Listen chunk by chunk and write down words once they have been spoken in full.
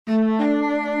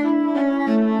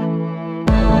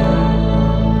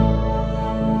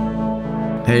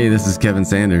Hey, this is Kevin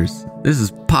Sanders.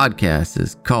 Podcast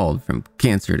is called From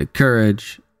Cancer to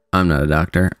Courage. I'm not a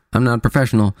doctor. I'm not a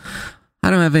professional. I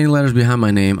don't have any letters behind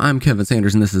my name. I'm Kevin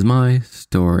Sanders, and this is my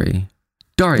story.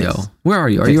 Dario, Where are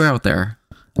you? Are you out there?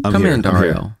 Come in,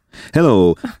 Dario.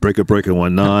 Hello, Breaker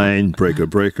 19,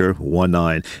 Breaker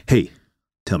 19. Hey,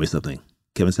 tell me something.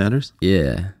 Kevin Sanders?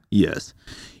 Yeah. Yes.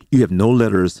 You have no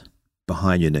letters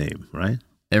behind your name, right?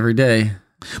 Every day.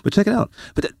 But check it out.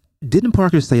 But didn't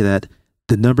Parker say that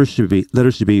the letters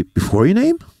should be before your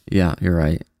name? Yeah, you're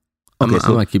right. Okay, I'm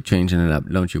going to keep changing it up.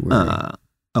 Don't you worry.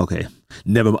 Okay.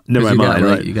 Never mind.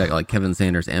 Right? You got like Kevin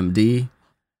Sanders, MD,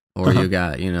 or you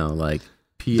got, like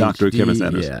PhD. Dr. Kevin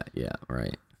Sanders. Yeah,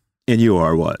 right. And you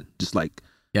are what? Just like...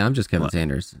 Yeah, I'm just Kevin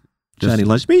Sanders. Johnny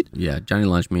Lunchmeat? Yeah, Johnny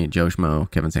Lunchmeat, Joe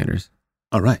Schmo, Kevin Sanders.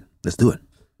 All right, let's do it.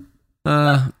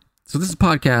 So this is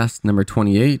podcast number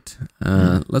 28.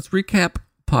 Let's recap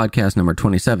podcast number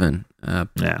 27.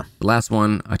 The last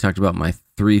one, I talked about my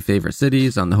 3 favorite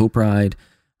cities on the Hope Ride,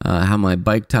 how my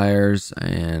bike tires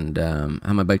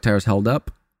held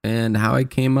up, and how I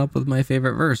came up with my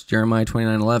favorite verse, Jeremiah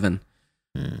 29:11.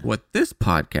 What this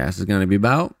podcast is going to be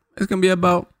about is going to be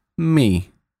about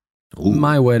me,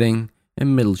 my wedding,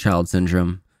 and middle child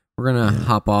syndrome. We're going to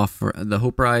hop off for the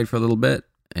Hope Ride for a little bit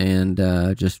and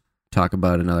just talk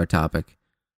about another topic.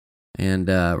 And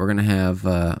we're going to have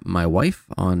my wife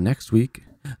on next week,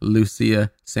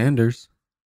 Lucia Sanders.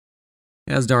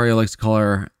 As Dario likes to call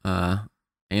her,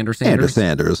 Anders Sanders.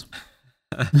 Anders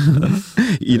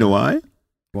Sanders. You know why?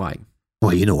 Why?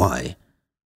 Well, you know why.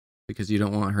 Because you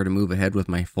don't want her to move ahead with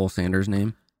my full Sanders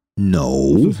name?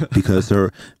 No, because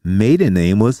her maiden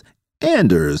name was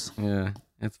Anders. Yeah,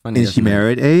 it's funny. And she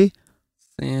married a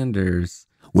Sanders.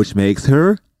 Which makes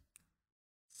her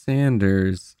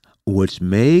Sanders. Which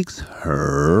makes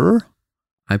her...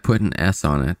 I put an S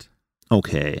on it.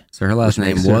 Okay. So her last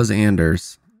name was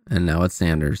Anders, and now it's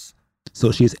Sanders.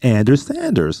 So she's Anders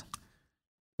Sanders.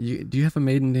 Do you have a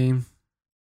maiden name?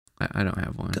 I don't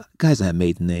have one. Guys have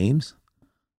maiden names.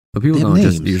 But people don't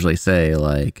just usually say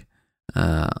like,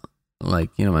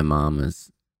 my mom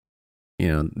is, they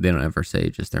don't ever say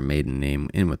just their maiden name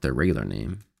in with their regular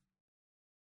name.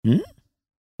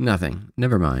 Nothing.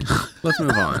 Never mind. Let's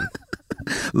move on.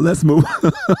 Let's move.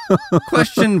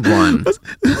 Question 1.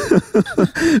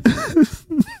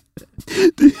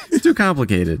 It's too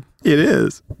complicated. It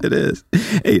is.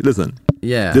 Hey, listen.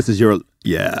 Yeah. This is your...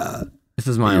 This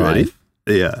is my life.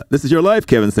 Ready? Yeah. This is your life,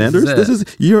 Kevin Sanders. This is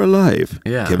your life,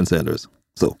 Kevin Sanders.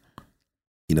 So,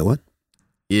 you know what?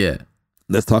 Yeah.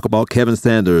 Let's talk about Kevin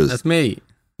Sanders. That's me.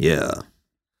 Yeah.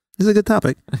 This is a good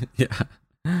topic. Yeah.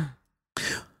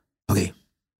 Okay.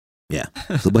 Yeah.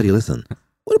 So, buddy, listen.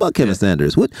 What about Kevin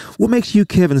Sanders? What makes you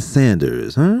Kevin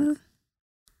Sanders, huh?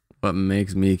 What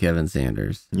makes me Kevin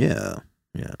Sanders? Yeah.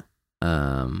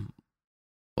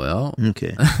 Well.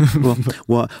 Okay.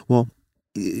 well.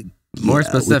 More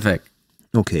specific.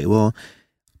 Okay. Well,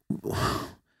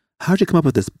 how'd you come up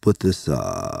with this?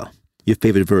 Your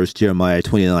favorite verse, Jeremiah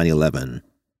 29:11,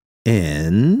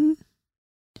 and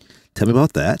tell me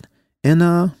about that.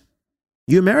 And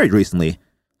you're married recently.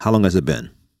 How long has it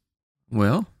been?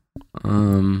 Well,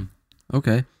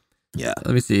 okay. Yeah.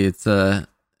 Let me see. It's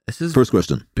this is first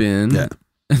question. This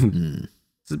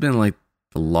has been like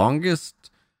the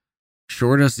longest,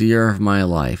 shortest year of my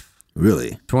life.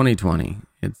 Really? 2020.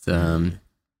 It's a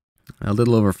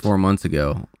little over 4 months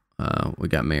ago. We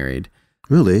got married.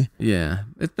 Really? Yeah.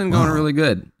 It's been going really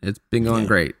good. It's been going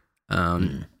great.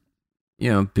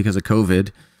 Because of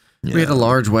COVID, we had a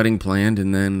large wedding planned,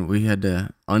 and then we had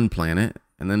to unplan it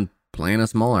and then plan a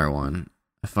smaller one.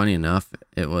 Funny enough,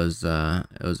 it was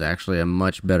actually a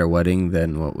much better wedding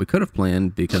than what we could have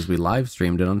planned because we live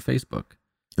streamed it on Facebook.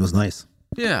 It was nice.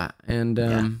 Yeah, and I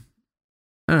don't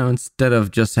know. Instead of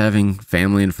just having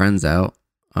family and friends out,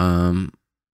 I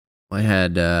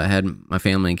had my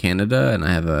family in Canada, and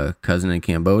I have a cousin in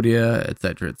Cambodia,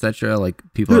 etc. Like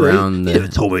people around. You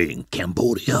told me in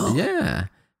Cambodia. Yeah,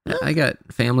 I got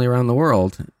family around the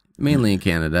world, mainly in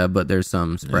Canada, but there's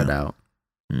some spread out.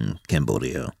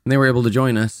 Cambodia. And they were able to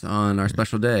join us on our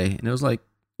special day, and it was like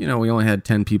we only had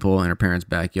 10 people in our parents'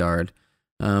 backyard,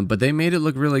 but they made it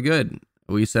look really good.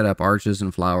 We set up arches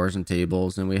and flowers and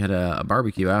tables, and we had a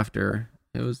barbecue after.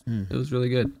 It was really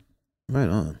good. Right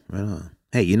on.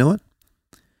 Hey, you know what?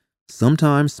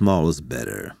 Sometimes small is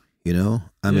better.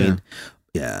 I mean,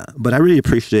 But I really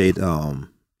appreciate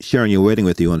sharing your wedding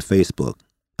with you on Facebook.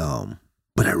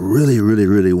 But I really, really,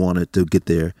 really wanted to get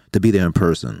there, to be there in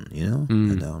person.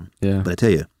 And, Yeah. But I tell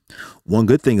you, one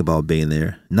good thing about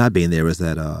not being there, is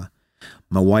that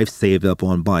my wife saved up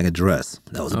on buying a dress.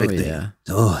 That was a big thing. Yeah.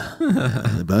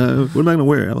 But what am I going to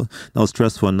wear? That was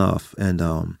stressful enough. And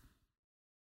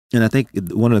I think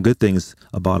one of the good things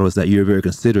about it was that you're very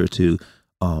considerate to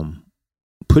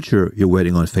put your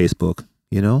wedding on Facebook,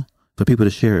 for people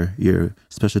to share your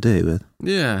special day with.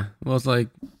 Yeah. Well, it's like,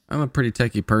 I'm a pretty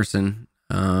techie person.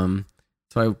 So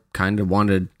I kind of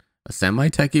wanted a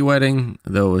semi-techie wedding,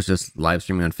 though it was just live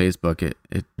streaming on Facebook.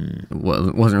 It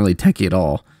wasn't really techie at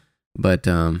all. But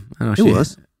I don't know.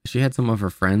 She had some of her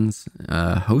friends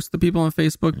host the people on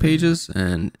Facebook pages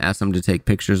and asked them to take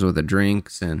pictures with the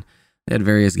drinks, and they had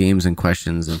various games and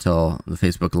questions until the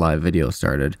Facebook Live video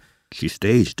started. She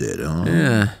staged it, huh?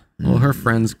 Yeah. Well, her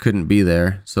friends couldn't be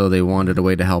there, so they wanted a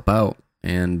way to help out.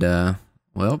 And,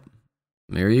 well,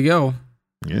 there you go.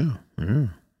 Yeah.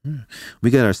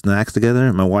 We got our snacks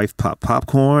together. My wife popped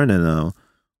popcorn, and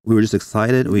we were just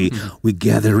excited. We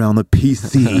gathered around the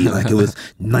PC like it was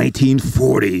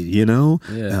 1940,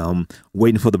 Yeah.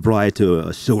 waiting for the bride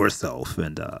to show herself.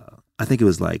 And I think it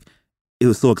was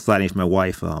so exciting for my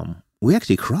wife. We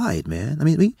actually cried, man. I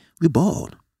mean, we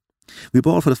bawled. We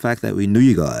bawled for the fact that we knew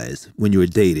you guys when you were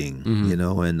dating,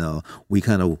 and we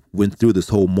kind of went through this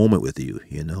whole moment with you,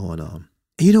 and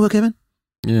you know what, Kevin?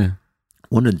 Yeah.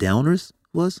 One of the downers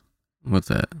was, What's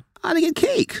that? I didn't get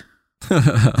cake.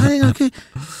 I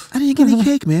didn't get any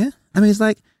cake, man. I mean, it's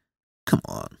like, come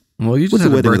on. Well, you just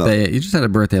had a birthday. You just had a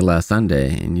birthday last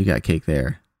Sunday, and you got cake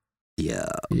there. Yeah,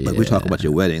 but we're talking about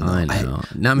your wedding. Though. I know.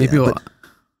 Not many people.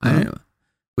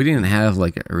 We didn't have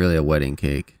really a wedding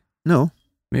cake. No.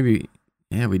 Maybe.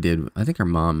 Yeah, we did. I think our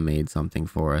mom made something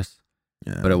for us,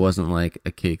 but it wasn't like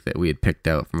a cake that we had picked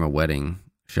out from a wedding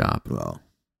shop. Well.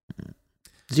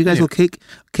 Did you guys go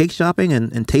cake shopping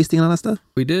and tasting and all that stuff?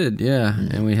 We did, yeah.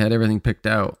 And we had everything picked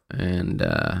out, and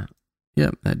that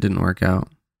didn't work out.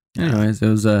 Anyways, it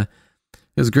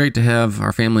was great to have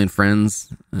our family and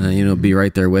friends, be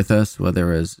right there with us,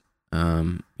 whether it was,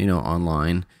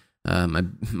 online.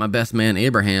 My best man,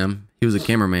 Abraham, he was a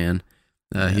cameraman.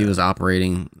 He was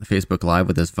operating Facebook Live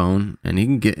with his phone, and he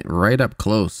can get right up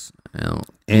close.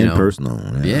 And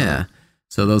personal. Yeah.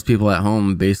 So those people at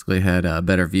home basically had a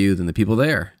better view than the people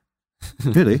there.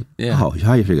 Really? Yeah. Oh,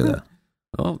 how you figure that?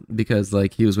 Well, because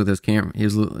he was with his camera, he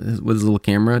was with his little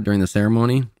camera during the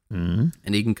ceremony, and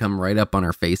he can come right up on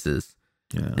our faces.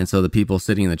 Yeah. And so the people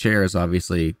sitting in the chairs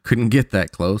obviously couldn't get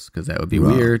that close because that would be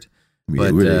weird.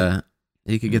 But really?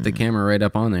 He could get the camera right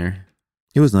up on there.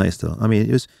 It was nice though. I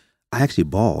mean, I actually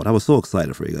bawled. I was so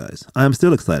excited for you guys. I'm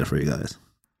still excited for you guys.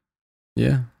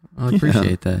 Yeah. I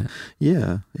appreciate that.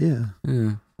 Yeah.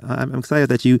 I'm excited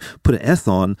that you put an S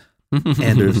on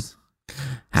Anders.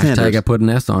 Hashtag Sanders. I put an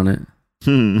S on it.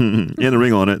 And a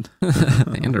ring on it.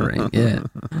 And a ring, yeah.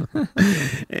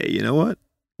 Hey, you know what?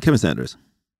 Kevin Sanders.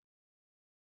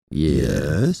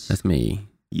 Yes. That's me.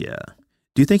 Yeah.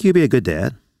 Do you think you'd be a good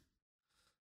dad?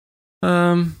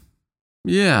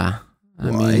 Yeah.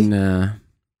 I mean, I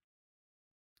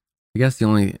guess the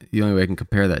only way I can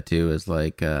compare that to is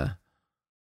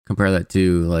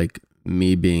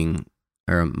me being,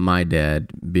 or my dad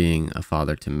being a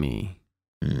father to me.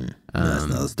 That's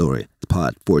another story. It's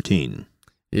pod 14.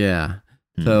 Yeah.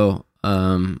 So,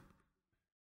 I'm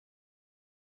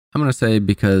going to say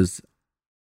because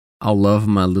I'll love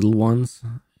my little ones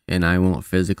and I won't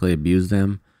physically abuse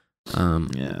them.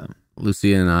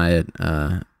 Lucia and I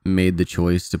had made the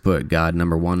choice to put God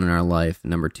number 1 in our life,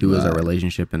 number 2 is our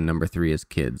relationship, and number 3 is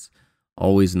kids.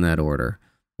 Always in that order.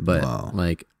 But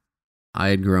I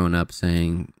had grown up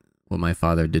saying what my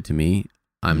father did to me,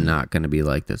 I'm not going to be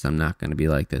like this. I'm not going to be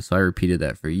like this. So I repeated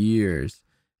that for years.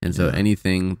 And so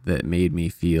anything that made me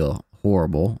feel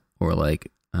horrible or that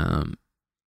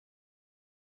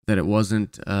it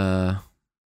wasn't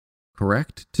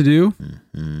correct to do,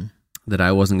 that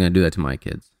I wasn't going to do that to my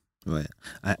kids. Right.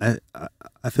 I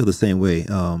feel the same way.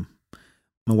 My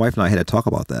wife and I had a talk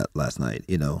about that last night,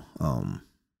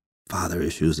 father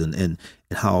issues and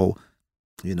how,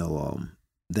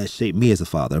 that shaped me as a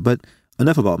father. But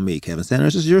enough about me, Kevin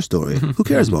Sanders. This is your story. Who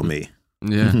cares about me?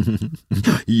 Yeah.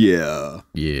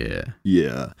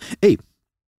 Yeah. Hey,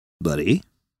 buddy.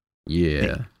 Yeah.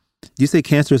 Hey, do you say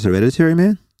cancer is hereditary,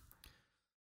 man?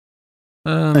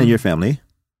 And your family?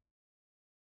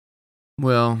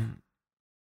 Well,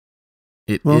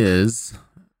 it is.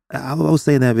 I was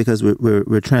saying that because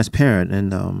we're transparent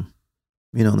and on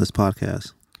this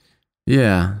podcast.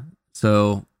 Yeah.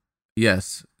 So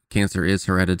yes, cancer is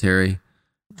hereditary.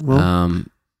 Well,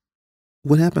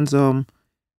 what happens? Not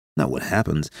what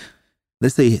happens.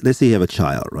 Let's say you have a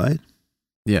child, right?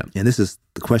 Yeah. And this is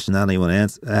the question I don't even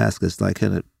want to ask. It's like,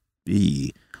 can it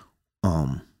be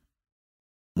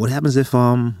what happens if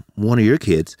one of your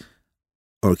kids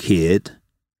or kid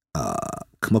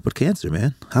come up with cancer,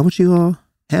 man? How would you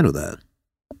handle that?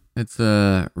 It's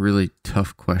a really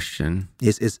tough question.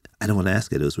 It's I don't want to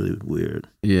ask it. It was really weird.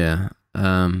 Yeah.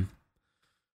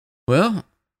 Well,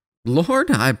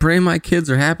 Lord, I pray my kids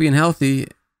are happy and healthy,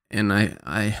 and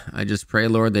I just pray,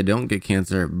 Lord, they don't get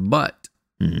cancer. But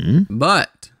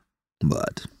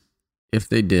if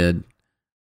they did,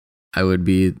 I would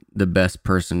be the best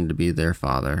person to be their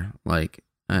father. Like,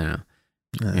 I don't know.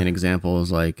 An example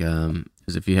is like,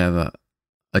 is if you have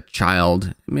a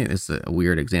child, I mean, it's a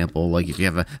weird example. Like if you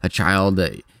have a child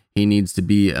that he needs to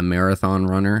be a marathon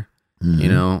runner, you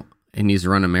know, he needs to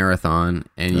run a marathon,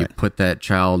 and you put that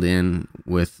child in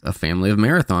with a family of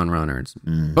marathon runners.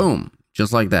 Boom.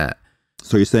 Just like that.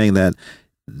 So you're saying that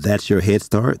that's your head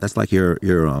start? That's like your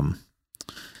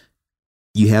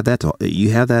you have that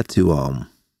to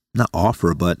not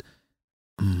offer, but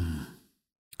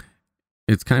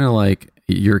it's kind of like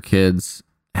your kids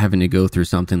having to go through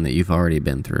something that you've already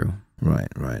been through. Right.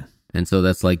 And so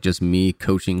that's like just me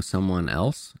coaching someone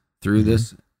else through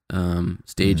this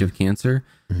stage of cancer.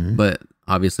 But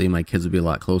obviously my kids would be a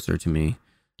lot closer to me.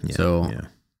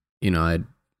 You know, I'd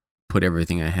put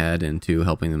everything I had into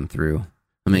helping them through.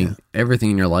 I mean,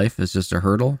 everything in your life is just a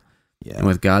hurdle. Yeah. And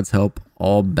with God's help,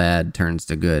 all bad turns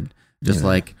to good. Just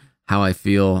like how I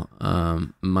feel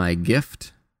my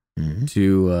gift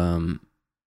to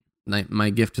my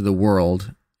gift to the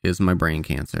world is my brain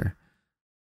cancer.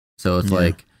 So it's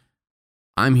like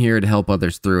I'm here to help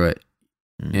others through it,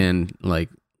 and like,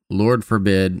 Lord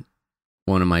forbid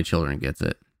one of my children gets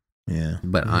it. Yeah,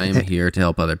 but I am here to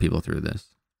help other people through this.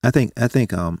 I think that's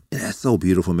so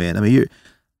beautiful, man. I mean,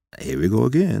 here we go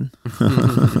again.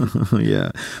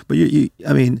 Yeah, but you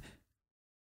I mean,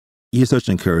 you're such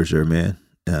an encourager, man.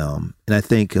 And I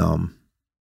think,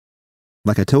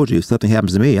 like I told you, if something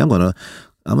happens to me, I'm gonna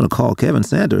call Kevin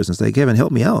Sanders and say, Kevin,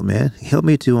 help me out, man. Help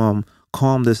me to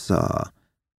calm this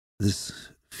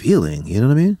feeling. You know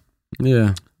what I mean?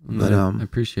 Yeah. But I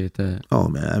appreciate that. Oh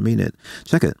man, I mean it.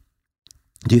 Check it.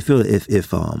 Do you feel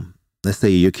if let's say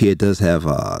your kid does have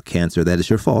cancer, that is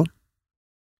your fault?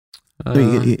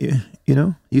 You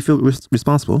know, you feel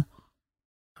responsible?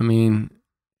 I mean,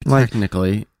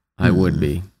 technically, I would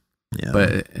be. Yeah.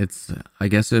 But I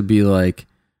guess it would be like,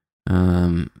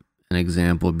 an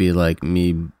example would be like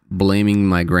me blaming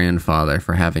my grandfather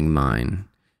for having mine.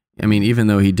 I mean, even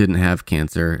though he didn't have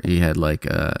cancer, he had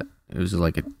it was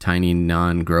like a tiny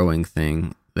non-growing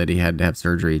thing that he had to have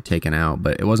surgery taken out,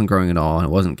 but it wasn't growing at all, and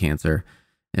it wasn't cancer.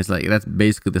 It's like, that's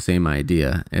basically the same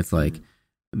idea. It's like,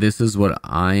 this is what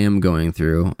I am going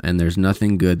through, and there's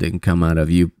nothing good that can come out of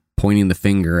you pointing the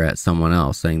finger at someone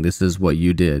else saying this is what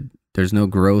you did. There's no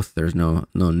growth. There's no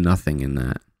nothing in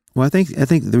that. Well, I think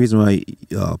the reason why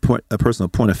a person will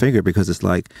point a finger, because it's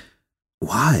like,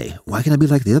 why can I be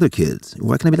like the other kids?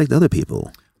 Why can I be like the other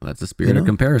people? Well, that's the spirit of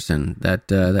comparison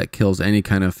that kills any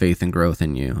kind of faith and growth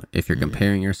in you. If you're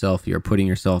comparing yourself, you're putting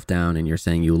yourself down, and you're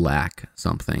saying you lack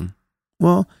something.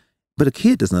 Well, but a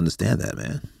kid doesn't understand that,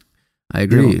 man. I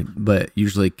agree, but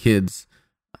usually kids,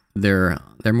 they're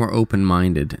more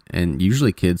open-minded, and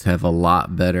usually kids have a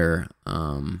lot better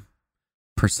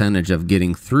percentage of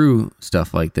getting through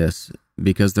stuff like this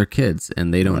because they're kids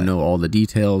and they don't know all the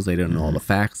details, they don't know all the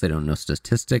facts, they don't know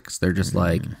statistics. They're just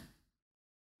like,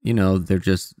 you know,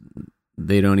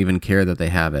 they don't even care that they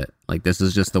have it. Like, this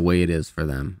is just the way it is for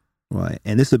them. Right.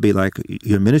 And this would be like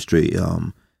your ministry,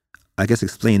 I guess,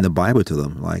 explain the Bible to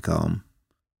them, like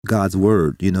God's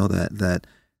word, you know, that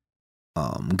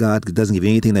God doesn't give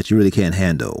you anything that you really can't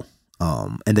handle,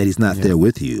 and that he's not there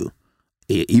with you.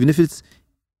 Even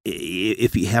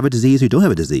if you have a disease or you don't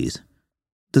have a disease.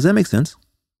 Does that make sense?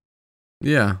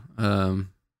 Yeah. You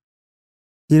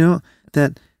know,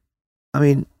 that, I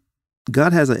mean,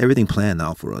 God has everything planned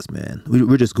out for us, man.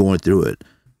 We're just going through it,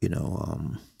 you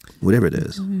know, whatever it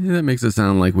is. Yeah, that makes it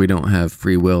sound like we don't have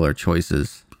free will or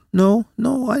choices. No.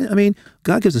 I mean,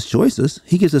 God gives us choices.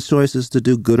 He gives us choices to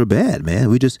do good or bad, man.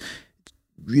 We just,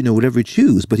 you know, whatever we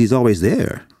choose, but he's always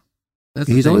there.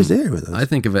 He's always there with us. I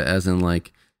think of it as in,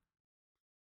 like,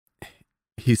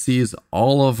 he sees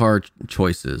all of our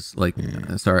choices, like,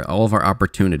 all of our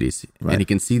opportunities, and he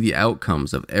can see the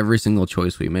outcomes of every single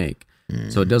choice we make.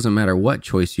 So it doesn't matter what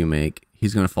choice you make,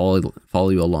 he's going to follow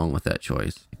you along with that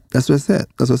choice. That's what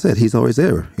I said. He's always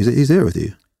there. He's there with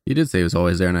you. You did say he was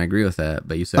always there, and I agree with that.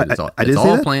 But you said it's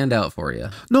all planned out for you.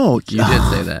 No, you did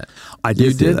say that. I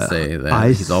did. You did say that.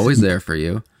 He's always there for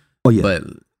you. Oh yeah. But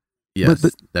yes,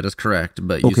 that is correct.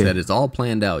 But you said it's all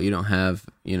planned out. You don't have,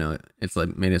 you know, it's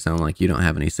like made it sound like you don't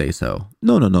have any say so.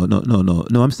 No.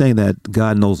 I'm saying that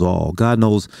God knows all. God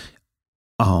knows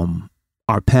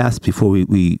our paths before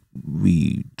we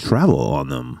travel on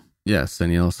them. Yes,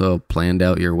 and he also planned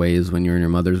out your ways when you were in your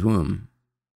mother's womb.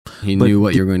 He knew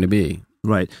what you're going to be.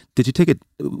 Right. Did you take it?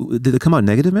 Did it come out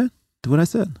negative, man? To what I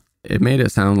said? It made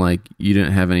it sound like you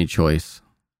didn't have any choice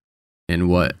in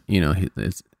what,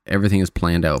 everything is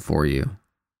planned out for you.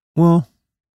 Well,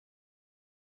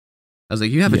 I was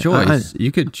like, you have a choice.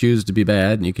 You could choose to be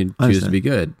bad and you can choose to be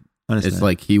good. It's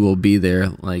like he will be there.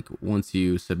 Like once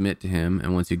you submit to him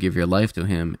and once you give your life to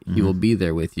him, he will be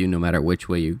there with you no matter which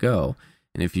way you go.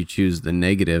 And if you choose the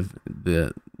negative,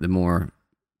 the more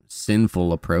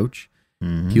sinful approach,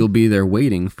 he'll be there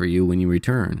waiting for you when you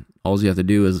return. All you have to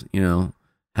do is,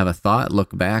 have a thought,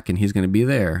 look back, and he's going to be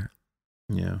there.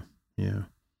 Yeah.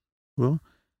 Well,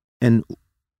 and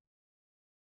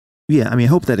yeah, I mean, I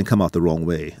hope that didn't come out the wrong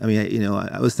way. I mean,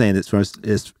 I was saying this for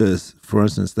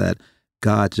instance, that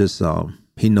God just,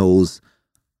 he knows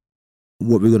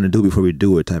what we're going to do before we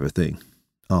do it, type of thing.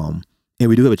 And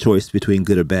we do have a choice between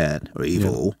good or bad or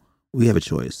evil. Yeah. We have a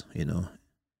choice,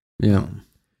 Yeah.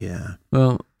 Yeah.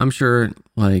 Well, I'm sure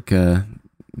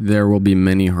there will be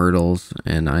many hurdles,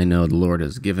 and I know the Lord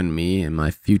has given me and my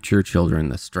future children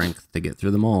the strength to get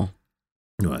through them all.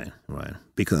 Right.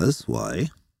 Because why?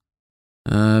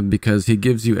 Because he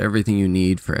gives you everything you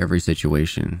need for every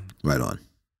situation. Right on.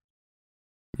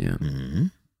 Yeah. Mm-hmm.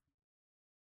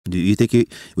 Do you think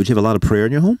would you have a lot of prayer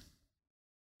in your home?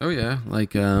 Oh yeah,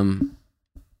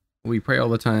 we pray all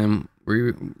the time.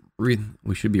 We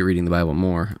should be reading the Bible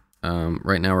more.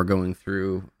 Right now we're going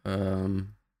through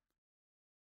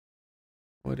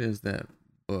what is that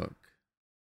book?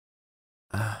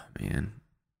 Ah, man.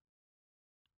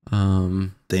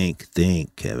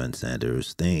 Think, Kevin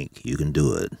Sanders. Think. You can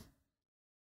do it.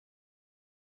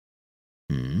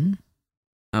 Hmm.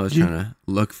 I was trying to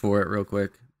look for it real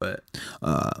quick, but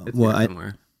it's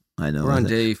somewhere. I know. We're on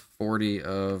day 40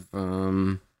 of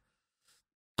that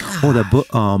book.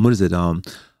 What is it? Oh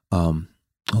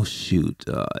shoot!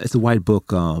 It's a white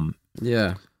book.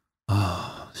 Yeah.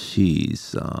 Oh,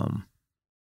 she's not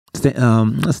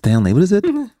Stanley. What is it?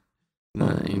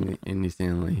 Not Andy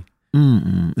Stanley.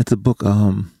 It's a book.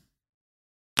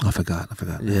 I forgot.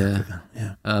 Yeah.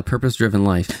 Yeah. Purpose-driven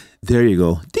life. There you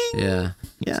go. Ding! Yeah.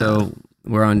 Yeah. So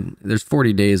there's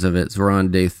 40 days of it. So we're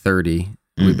on day 30.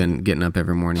 We've been getting up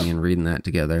every morning and reading that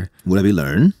together. What have you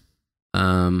learned?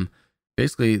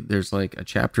 Basically, there's like a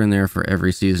chapter in there for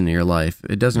every season of your life.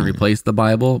 It doesn't replace the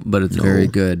Bible, but it's very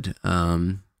good.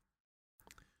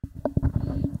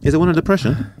 Is it one of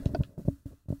depression?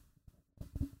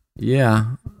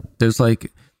 Yeah. There's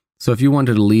so if you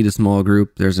wanted to lead a small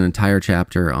group, there's an entire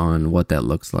chapter on what that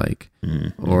looks like.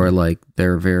 Mm-hmm. Or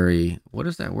they're very, what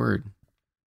is that word?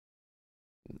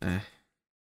 I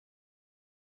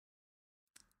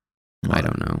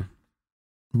don't know.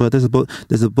 But there's a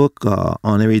book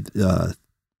on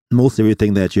most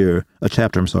everything that you're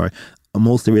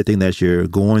most everything that you're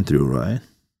going through, right?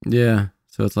 Yeah.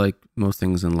 So it's like most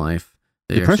things in life.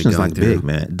 Depression's big,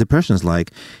 man. Depression's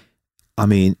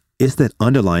it's that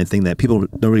underlying thing that people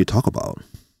don't really talk about.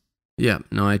 Yeah,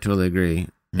 no, I totally agree.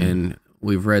 And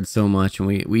we've read so much, and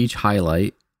we each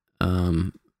highlight.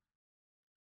 So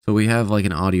we have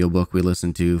an audiobook we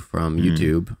listen to from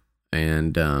YouTube,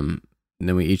 and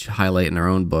then we each highlight in our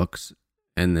own books,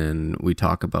 and then we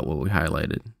talk about what we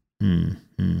highlighted.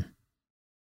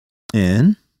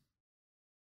 And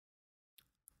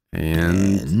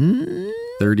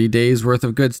 30 days worth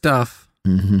of good stuff.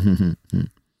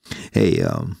 Hey,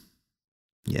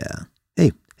 yeah.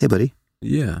 Hey, buddy.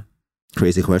 Yeah.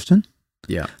 Crazy question.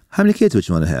 Yeah. How many kids would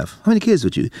you want to have? How many kids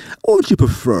would you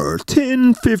prefer?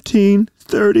 10, 15,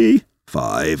 30,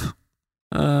 5?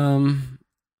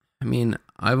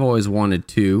 I've always wanted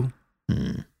 2.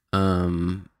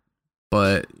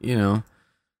 But,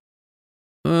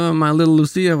 my little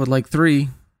Lucia would like 3.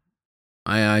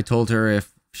 I told her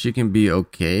if she can be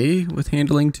okay with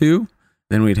handling 2,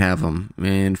 then we'd have them,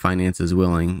 and finances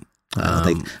willing.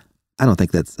 I don't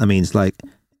think that's, it's like.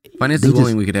 Finances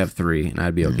willing, we could have 3, and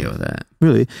I'd be okay with that.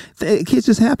 Really? Kids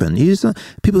just happen.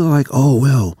 People are like, oh,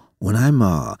 well, when I'm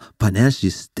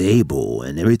financially stable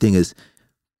and everything is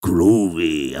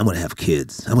groovy, I'm going to have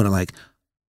kids. I'm going to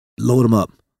load them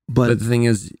up. But the thing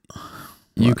is,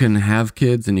 you can have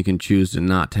kids and you can choose to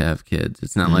not to have kids.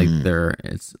 It's not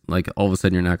it's like all of a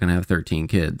sudden you're not going to have 13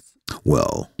 kids.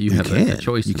 Well, you have a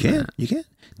choice. You can.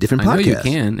 Different podcasts. I know you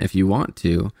can if you want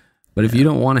to, but if you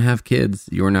don't want to have kids,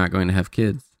 you're not going to have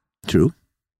kids. True.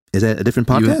 Is that a different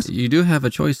podcast? You do have a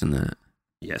choice in that.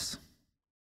 Yes.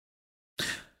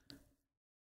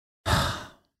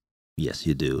 Yes,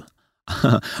 you do.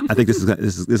 I think this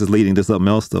is leading to something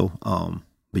else though.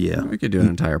 But yeah, we could do an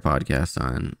entire podcast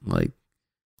on like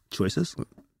choices.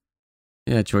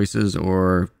 Yeah, choices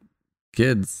or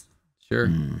kids. Sure.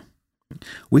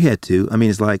 We had two. I mean,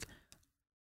 it's like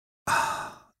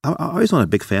I always want a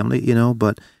big family, you know,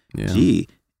 but gee,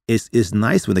 it's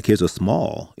nice when the kids are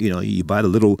small. You know, you buy the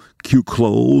little cute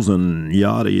clothes and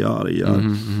yada yada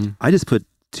yada. I just put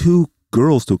two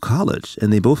girls through college,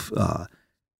 and they both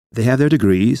they have their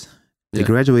degrees. They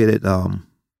graduated the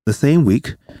same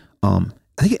week. I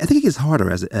think it gets harder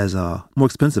as more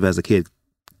expensive as a kid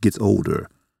gets older.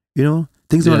 You know,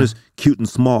 things aren't as cute and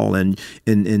small, and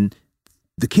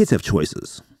the kids have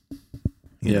choices.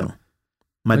 You know,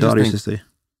 my daughter used to say,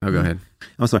 "Oh, go ahead."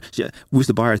 I'm sorry. We used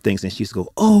to buy her things, and she used to go,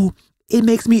 "Oh, it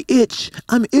makes me itch.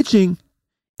 I'm itching."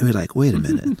 And we're like, "Wait a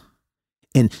minute."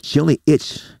 And she only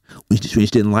itched when she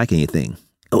didn't like anything.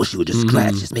 Oh, she would just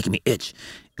scratch. It's making me itch.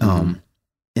 And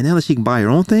now that she can buy her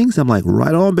own things, I'm like,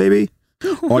 right on, baby.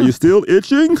 Are you still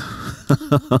itching?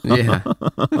 Yeah.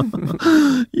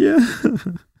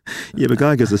 Yeah, but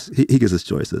God gives us, he gives us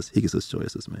choices. He gives us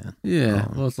choices, man. Yeah.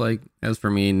 Well, it's like, as for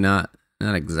me, not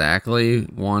exactly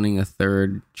wanting a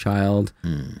third child.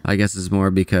 I guess it's more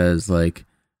because, like,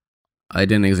 I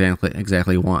didn't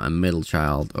exactly want a middle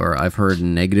child, or I've heard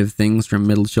negative things from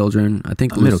middle children. I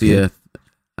think Lucia,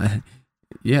 yeah.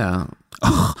 Yeah,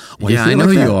 I know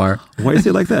like you are. Why do you say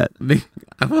it like that?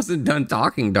 I wasn't done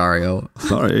talking, Dario.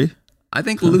 Sorry. I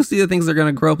think Lucia thinks they're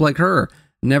going to grow up like her,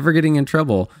 never getting in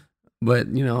trouble. But,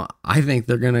 you know, I think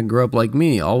they're going to grow up like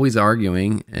me, always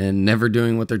arguing and never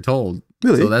doing what they're told.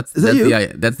 Really? So that's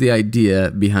the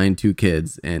idea behind two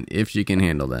kids, and if she can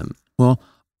handle them. Well,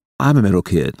 I'm a middle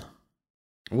kid.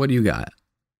 What do you got?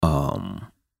 I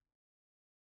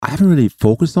haven't really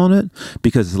focused on it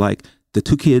because, like, the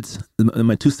two kids,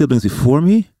 my two siblings before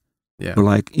me, were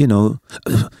like, you know,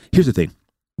 here's the thing.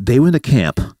 They went to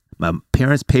camp. My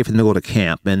parents paid for them to go to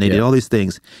camp, and they did all these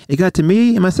things. It got to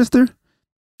me and my sister.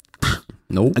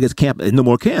 Nope. I guess camp, no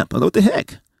more camp. I know what the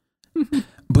heck.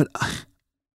 But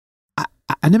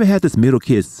I never had this middle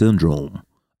kid syndrome.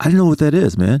 I didn't know what that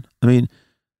is, man. I mean,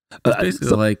 it's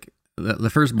basically like the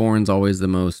firstborn's always the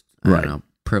most I don't know,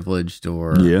 privileged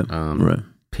or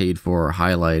paid for or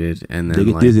highlighted, and then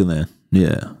they get Disneyland.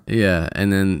 Yeah,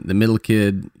 and then the middle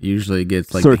kid usually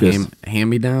gets like Circus. the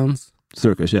hand-me-downs.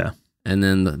 Circus, yeah. And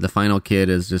then the final kid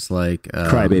is just like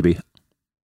crybaby.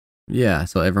 Yeah,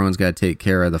 so everyone's got to take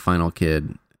care of the final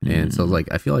kid, and so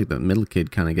like I feel like the middle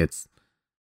kid kind of gets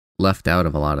left out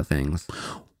of a lot of things.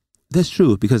 That's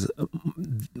true because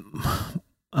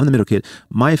I'm the middle kid.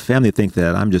 My family think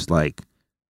that I'm just like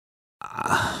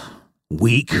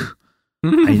weak.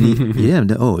 I need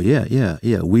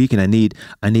weak, and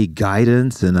I need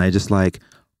guidance, and I just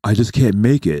can't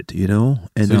make it, you know.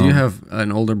 And so do you have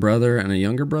an older brother and a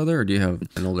younger brother, or do you have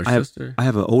an older sister? I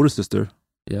have an older sister,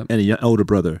 and an older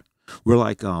brother. We're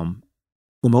like, well,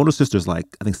 my older sister's like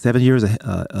I think 7 years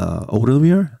older than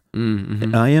we are.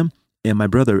 I am, and my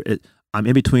brother. I'm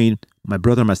in between my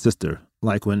brother and my sister.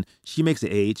 Like when she makes the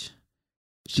age,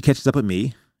 she catches up with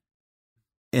me,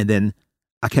 and then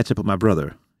I catch up with my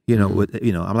brother. You know,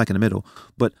 I'm like in the middle.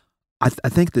 But I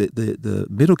think the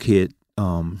middle kid,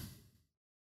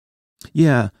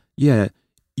 you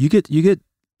get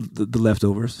the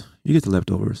leftovers. You get the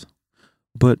leftovers.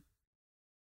 But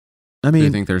I mean, do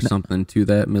you think there's something to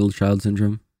that middle child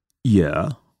syndrome?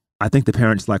 Yeah, I think the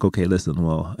parents like, okay, listen,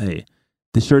 well, hey,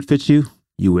 this shirt fits you,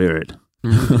 you wear it.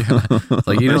 It's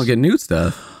like you don't get new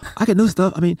stuff. I get new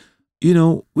stuff. I mean, you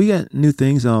know, we got new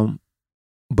things.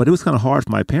 But it was kind of hard for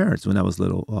my parents when I was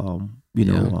little.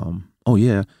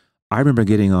 I remember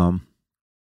getting,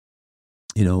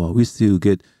 we used to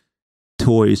get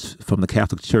toys from the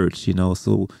Catholic Church, you know.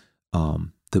 So,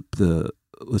 the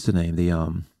what's the name?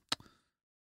 The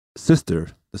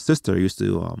sister used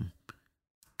to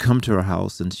come to our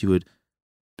house, and she would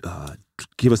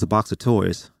give us a box of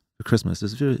toys for Christmas. It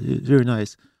was very, very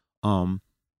nice. And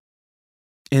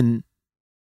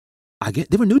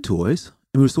they were new toys,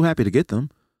 and we were so happy to get them.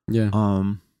 Yeah.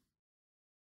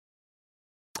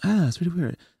 It's really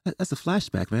weird. That's a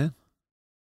flashback, man.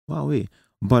 Wowee.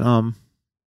 But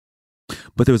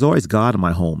there was always God in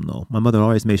my home, though. My mother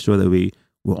always made sure that we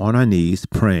were on our knees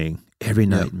praying every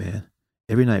night, man.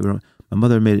 Every night. My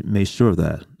mother made sure of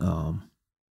that.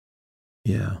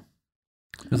 Yeah.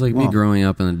 It was like me growing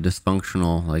up in a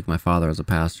dysfunctional, like my father was a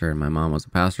pastor and my mom was a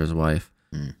pastor's wife.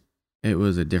 It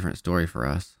was a different story for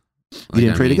us. You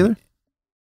didn't pray together?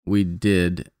 We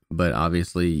did, but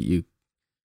obviously you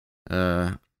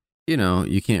can't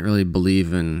really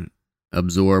believe and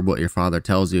absorb what your father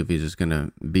tells you if he's just going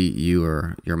to beat you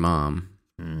or your mom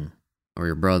or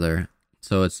your brother.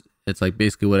 So it's like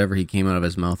basically whatever he came out of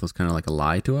his mouth was kind of like a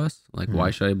lie to us. Like,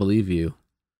 why should I believe you?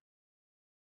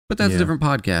 But that's a different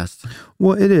podcast.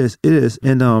 Well, it is.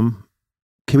 And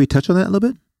can we touch on that a little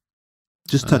bit?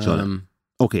 Just touch on it.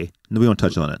 Okay. No, we won't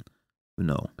touch on it.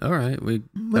 No. All right. We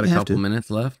got a couple minutes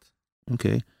left.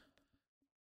 Okay.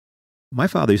 My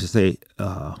father used to say,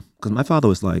 because my father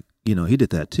was like, he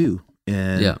did that too.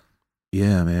 And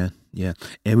yeah, man. Yeah.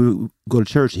 And we would go to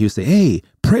church and he would say, hey,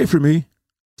 pray for me.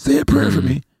 Say a prayer for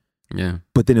me. Yeah.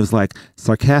 But then it was like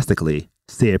sarcastically,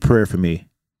 say a prayer for me.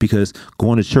 Because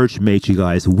going to church made you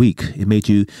guys weak. It made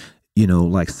you,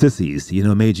 like sissies. It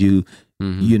made you,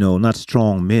 not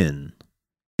strong men.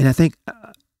 And I think,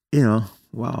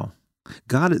 wow,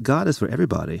 God is for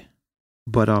everybody.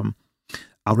 But I'll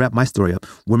wrap my story up.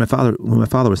 When my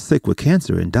father was sick with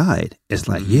cancer and died, it's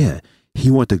like,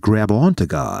 he wanted to grab onto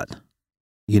God.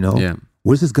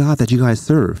 Where's this God that you guys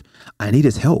serve? I need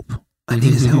his help.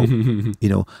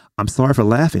 I'm sorry for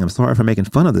laughing. I'm sorry for making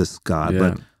fun of this God,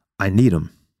 but I need him.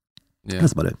 Yeah.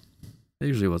 That's about it.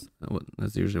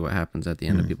 That's usually what happens at the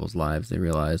end of people's lives. They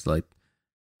realize like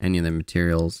any of their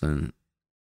materials, and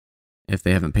if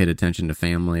they haven't paid attention to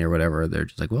family or whatever, they're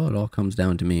just like, well, it all comes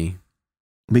down to me.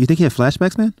 But you think you have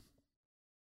flashbacks, man?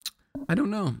 I don't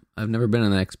know. I've never been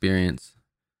in that experience.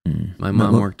 My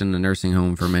mom worked in a nursing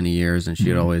home for many years, and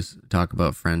she'd always talk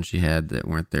about friends she had that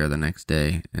weren't there the next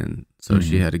day. And so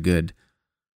she had good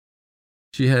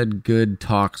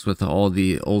talks with all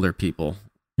the older people.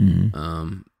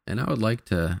 And I would like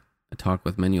to talk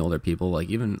with many older people. Like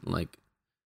even like,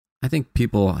 I think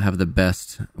people have the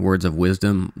best words of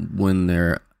wisdom when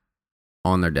they're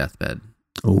on their deathbed.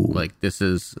 Oh, like this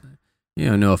is,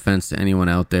 no offense to anyone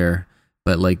out there,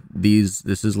 but like this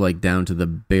is like down to the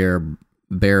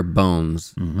bare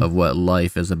bones of what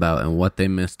life is about and what they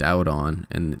missed out on.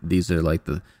 And these are like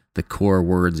the core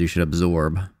words you should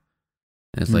absorb. And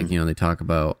it's like, they talk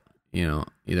about,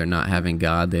 either not having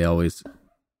God.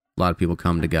 A lot of people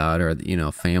come to God, or,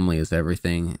 family is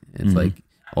everything. It's like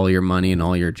all your money and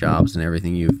all your jobs and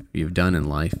everything you've done in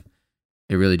life.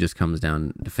 It really just comes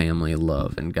down to family,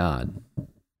 love, and God.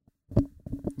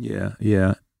 Yeah.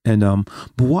 Yeah. And,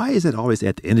 but why is it always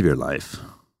at the end of your life?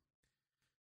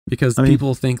 Because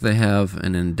people think they have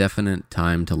an indefinite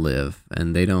time to live,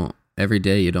 and they don't. Every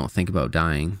day you don't think about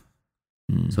dying.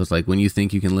 So it's like when you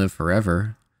think you can live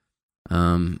forever,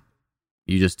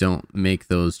 you just don't make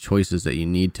those choices that you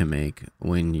need to make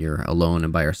when you're alone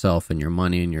and by yourself, and your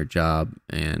money and your job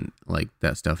and like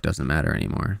that stuff doesn't matter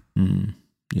anymore.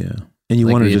 Yeah. And you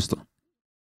want to just...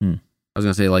 I was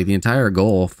going to say, like, the entire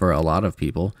goal for a lot of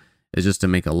people is just to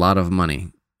make a lot of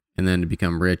money and then to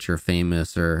become rich or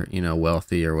famous or,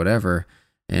 wealthy or whatever.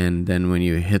 And then when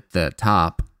you hit that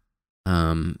top,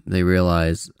 they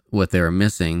realize what they were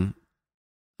missing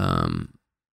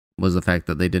was the fact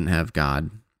that they didn't have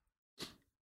God.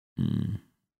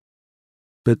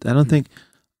 But I don't think,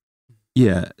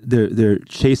 they're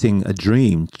chasing a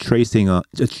dream, chasing a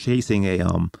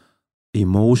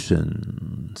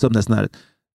emotion, something that's not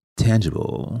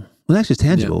tangible. Well, actually, it's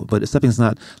tangible, but it's something that's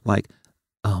not like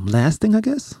lasting, I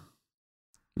guess.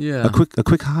 Yeah, a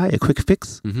quick high, a quick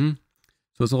fix.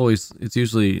 So it's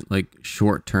usually like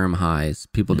short-term highs.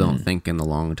 People don't think in the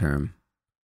long term.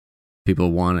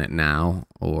 People want it now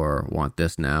or want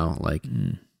this now. Like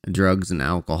drugs and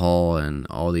alcohol and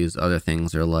all these other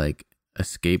things are like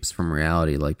escapes from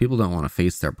reality. Like people don't want to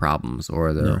face their problems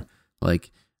or their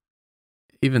like.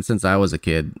 Even since I was a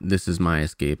kid, this is my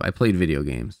escape. I played video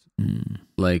games.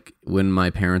 Like when my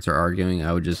parents are arguing,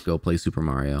 I would just go play Super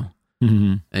Mario.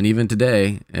 And even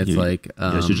today, it's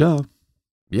that's your job.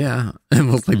 Yeah,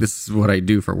 it's like this is what I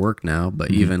do for work now.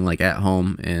 But even like at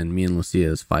home in me and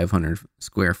Lucia's 500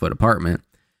 square foot apartment,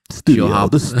 the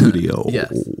studio. Yes,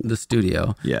 the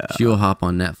studio. Yeah, she'll hop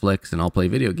on Netflix and I'll play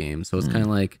video games. So it's kind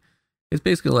of like it's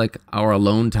basically like our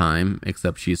alone time,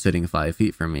 except she's sitting 5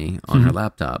 feet from me on her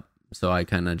laptop. So I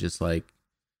kind of just like,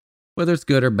 whether it's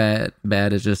good or bad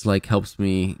is just like helps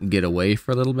me get away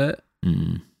for a little bit.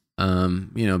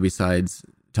 Besides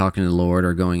talking to the Lord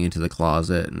or going into the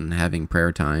closet and having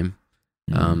prayer time.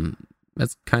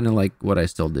 That's kind of like what I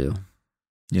still do.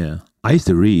 Yeah. I used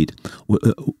to read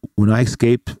when I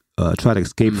try to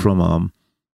escape from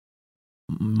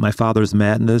my father's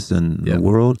madness and the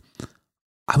world.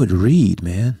 I would read,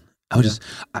 man. I would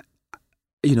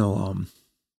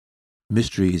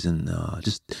mysteries and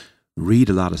just read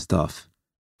a lot of stuff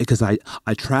because I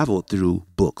traveled through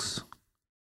books.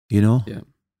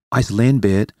 I used to lay in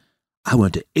bed. I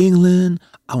went to England.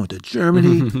 I went to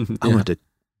Germany. I went to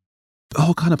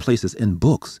all kind of places in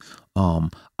books.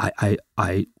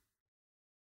 I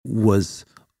was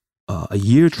a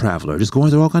year traveler, just going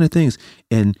through all kind of things,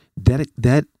 and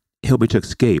that helped me to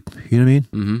escape. You know what I mean?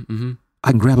 Mm-hmm, mm-hmm. I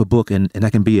can grab a book and I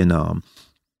can be in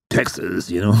Texas,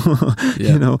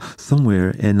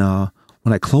 somewhere, and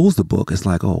when I close the book, it's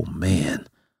like, oh man,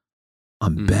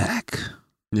 I'm back.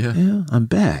 Yeah, I'm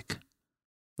back.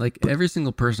 Like every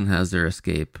single person has their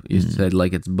escape. You said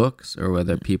like it's books, or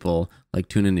whether people like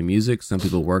tune into music. Some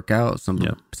people work out. Some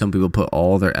people put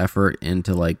all their effort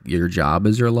into like your job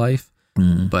is your life.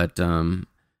 But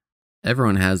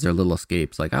everyone has their little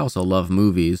escapes. Like I also love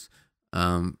movies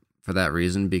for that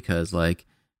reason, because like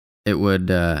it would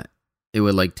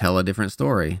like tell a different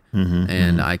story,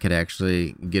 and I could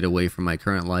actually get away from my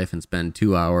current life and spend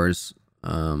 2 hours,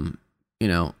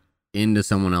 into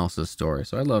someone else's story.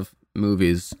 So I love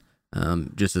movies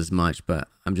just as much, but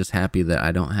I'm just happy that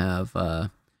I don't have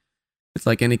it's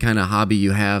like any kind of hobby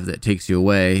you have that takes you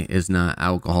away is not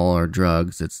alcohol or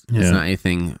drugs. It's not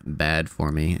anything bad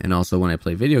for me. And also when I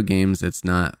play video games, it's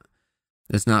not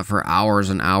for hours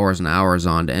and hours and hours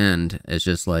on end. It's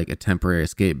just like a temporary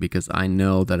escape, because I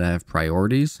know that I have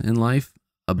priorities in life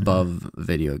above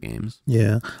video games.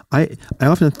 Yeah. I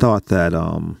often thought that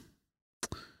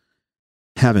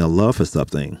having a love for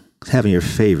something, having your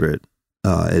favorite,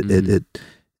 it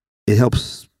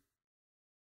helps,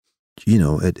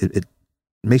 it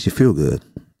makes you feel good.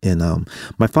 And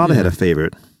my father had a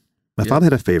favorite. My father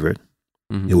had a favorite.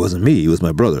 It wasn't me. It was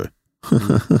my brother.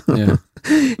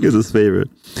 He was his favorite.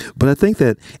 But I think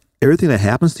that everything that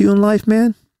happens to you in life,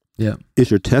 man, is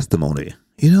your testimony.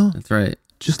 That's right.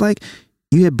 Just like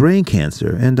you had brain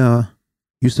cancer and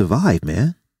you survived,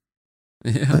 man.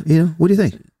 Yeah. What do you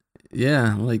think?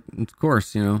 Yeah, like of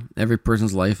course, every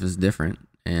person's life is different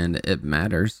and it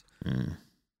matters.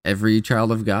 Every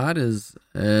child of God is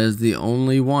the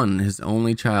only one, his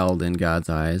only child in God's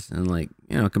eyes. And like,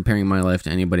 comparing my life to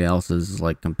anybody else's is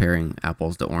like comparing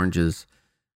apples to oranges.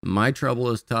 My trouble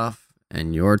is tough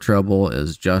and your trouble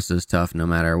is just as tough, no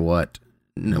matter what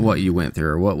you went through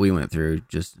or what we went through.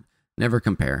 Just never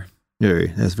compare.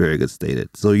 That's very good stated.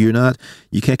 So you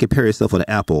can't compare yourself with an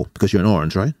apple because you're an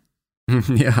orange, right?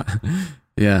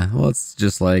 Yeah. Well, it's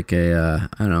just like I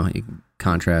don't know, you can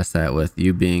contrast that with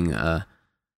you being a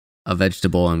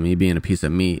vegetable and me being a piece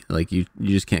of meat. Like you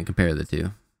just can't compare the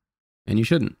two, and you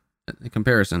shouldn't. A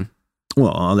comparison.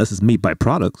 Well, unless it's meat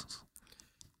byproducts.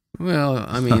 Well,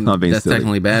 I mean, that's silly.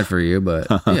 Technically bad for you, but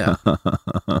yeah.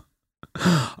 I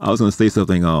was going to say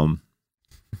something.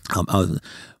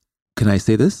 Can I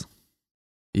say this?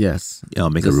 Yes. Yeah, I'll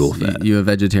make a rule for that. You a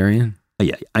vegetarian?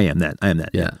 Yeah, I am that.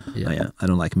 Yeah. I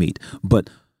don't like meat, but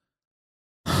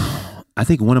I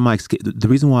think one of the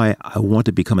reason why I want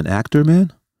to become an actor,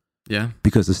 man. Yeah.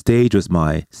 Because the stage was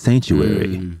my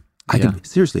sanctuary. I can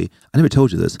seriously. I never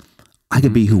told you this. I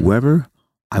can be whoever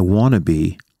I want to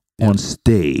be on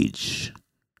stage.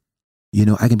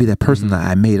 I can be that person that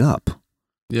I made up.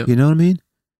 Yep. You know what I mean?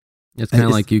 It's kind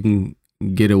of like you can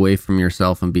get away from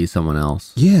yourself and be someone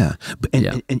else. Yeah,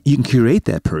 and you can curate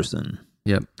that person.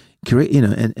 Yep. Curate,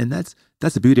 and that's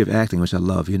the beauty of acting, which I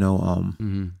love.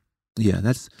 Yeah,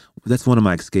 that's one of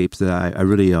my escapes that I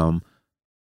really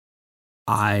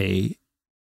I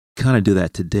kind of do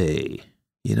that today.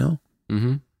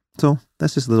 So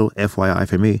that's just a little FYI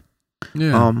for me.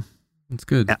 Yeah. That's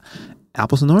good.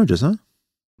 Apples and oranges, huh?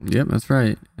 Yep, that's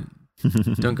right.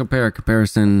 Don't compare.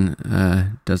 Comparison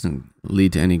doesn't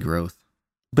lead to any growth.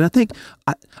 But I think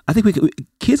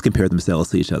kids compare themselves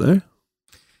to each other.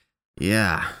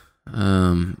 Yeah.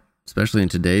 Especially in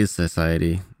today's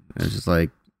society. It's just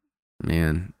like,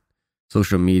 man,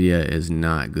 social media is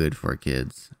not good for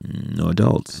kids. No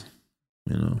adults,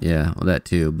 Yeah, well, that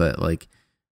too. But like,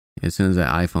 as soon as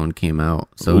that iPhone came out,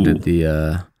 so did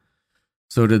the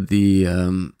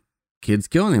kids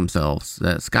killing themselves.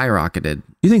 That skyrocketed.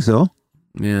 You think so?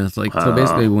 Yeah, it's like so.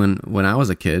 Basically, when I was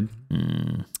a kid,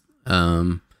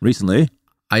 recently,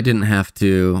 I didn't have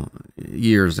to.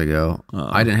 Years ago,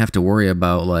 I didn't have to worry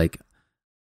about like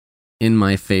in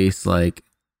my face, like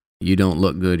you don't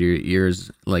look good. Your ears,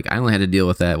 like I only had to deal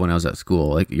with that when I was at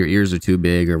school. Like your ears are too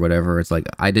big or whatever. It's like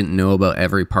I didn't know about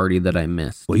every party that I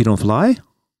missed. Well, you don't fly?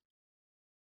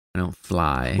 I don't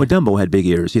fly. Well, Dumbo had big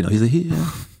ears.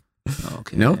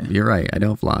 Okay. Nope, you're right. I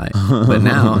don't fly. But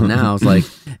now it's like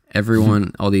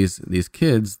everyone, all these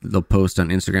kids, they'll post on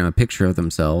Instagram a picture of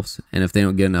themselves, and if they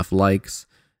don't get enough likes,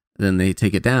 then they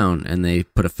take it down and they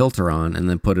put a filter on and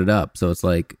then put it up. So it's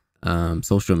like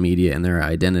social media and their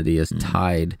identity is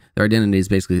tied. Their identity is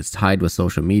basically tied with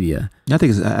social media. I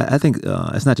think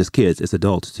it's not just kids; it's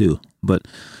adults too. But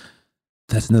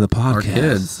that's another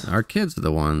podcast. Our kids are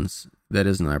the ones. That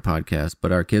isn't our podcast,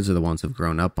 but our kids are the ones who've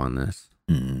grown up on this.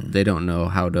 They don't know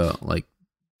how to like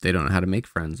they don't know how to make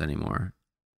friends anymore.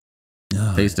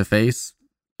 Face to face.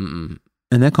 And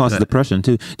that causes depression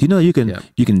too. Do you know you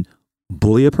can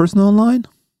bully a person online?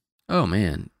 Oh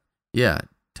man. Yeah.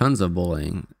 Tons of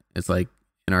bullying. It's like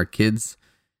in our kids,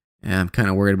 and I'm kind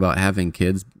of worried about having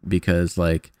kids because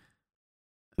like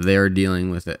they're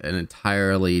dealing with an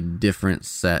entirely different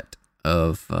set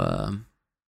of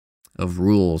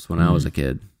rules when I was a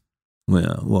kid.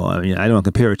 Well, I mean, I don't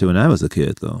compare it to when I was a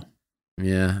kid though.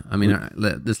 Yeah. I mean,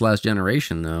 this last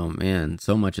generation though, man,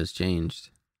 so much has changed.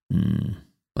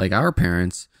 Like our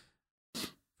parents,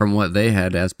 from what they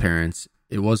had as parents,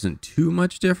 it wasn't too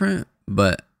much different,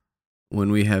 but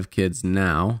when we have kids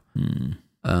now,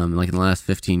 like in the last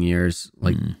 15 years,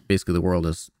 like basically the world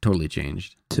has totally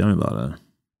changed. Tell me about it.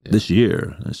 Yeah. This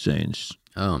year has changed.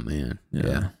 Oh man.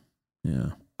 Yeah.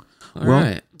 All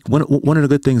right. One of the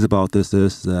good things about this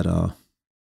is that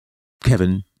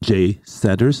Kevin J.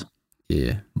 Sanders,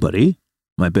 buddy,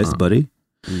 my best buddy,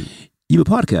 you have a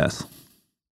podcast.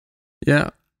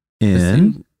 Yeah.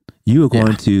 And you are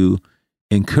going to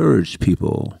encourage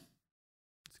people.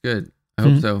 It's good. I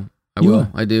hope so. I will.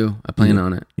 I do. I plan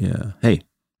on it. Yeah. Hey,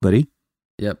 buddy.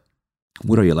 Yep.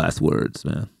 What are your last words,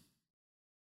 man?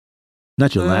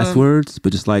 Not your last words,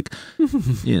 but just like,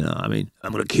 I mean,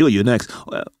 I'm going to kill you next.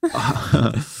 What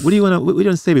do you want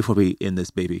to say before we end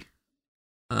this, baby?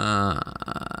 In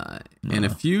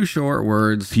a few short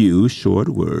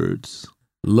words.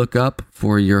 Look up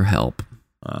for your help.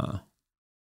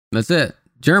 That's it.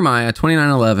 Jeremiah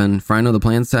 29:11. For I know the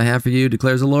plans I have for you,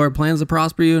 declares the Lord, plans to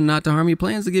prosper you and not to harm you,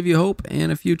 plans to give you hope and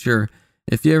a future.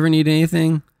 If you ever need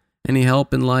anything, any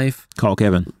help in life, call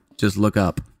Kevin. Just look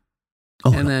up.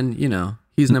 And then,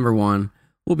 he's number 1.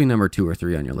 We'll be number 2 or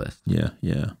 3 on your list. Yeah.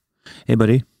 Hey,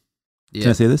 buddy. Can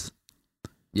I say this?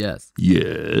 Yes.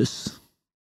 Yes.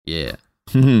 Yeah.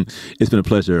 It's been a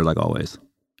pleasure, like always.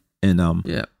 And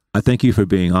I thank you for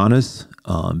being honest,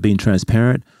 being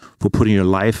transparent, for putting your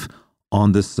life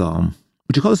on this,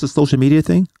 would you call this a social media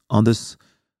thing? On this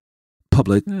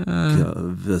public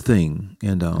thing.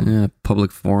 And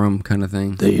public forum kind of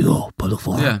thing. There you go, public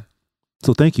forum. Yeah.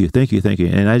 So thank you.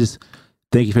 And I just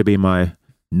thank you for being my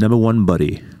number 1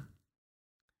 buddy.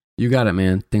 You got it,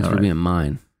 man. Thanks for being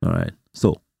mine. All right.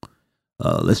 So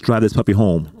let's drive this puppy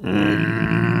home.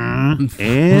 And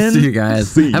we'll see you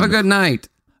guys. Have a good night.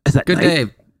 Is that good night? day.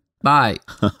 Bye.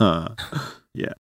 Yeah.